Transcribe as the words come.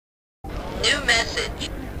New message.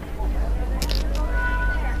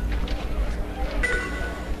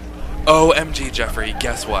 OMG, Jeffrey,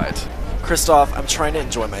 guess what? Christoph, I'm trying to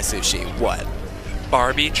enjoy my sushi. What?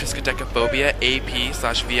 Barbie Triskaidekaphobia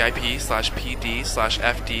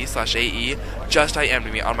AP/VIP/PD/FD/AE just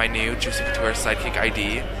IM'd me on my new Juicy Couture Sidekick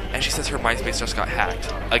ID, and she says her MySpace just got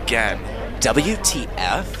hacked. Again.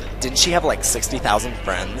 WTF? Didn't she have like 60,000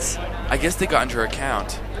 friends? I guess they got into her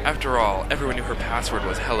account. After all, everyone knew her password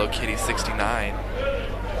was Hello Kitty 69.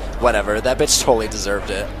 Whatever, that bitch totally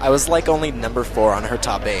deserved it. I was like only number 4 on her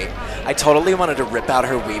top 8. I totally wanted to rip out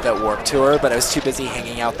her weave at Warped Tour, but I was too busy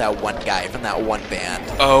hanging out that one guy from that one band.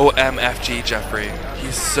 OMFG, Jeffrey.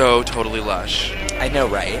 He's so totally lush. I know,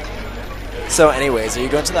 right? So anyways, are you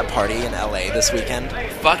going to that party in LA this weekend?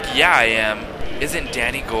 Fuck yeah, I am. Isn't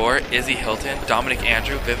Danny Gore, Izzy Hilton, Dominic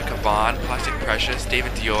Andrew, Vivica Vaughn, Plastic Precious,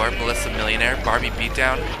 David Dior, Melissa Millionaire, Barbie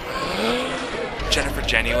Beatdown, Jennifer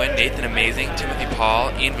Genuine, Nathan Amazing, Timothy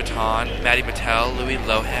Paul, Ian Vuitton, Maddie Patel, Louis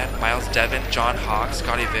Lohan, Miles Devin, John Hawk,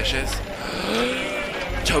 Scotty Vicious,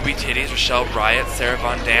 Toby Titties, Rochelle Riot, Sarah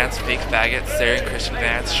Von Dance, Fake Faggot, Sarah and Christian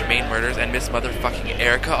Vance, Shemaine Murders, and Miss Motherfucking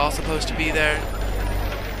Erica all supposed to be there?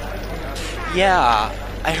 Yeah,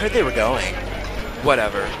 I heard they were going.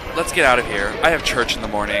 Whatever. Let's get out of here. I have church in the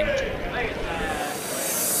morning.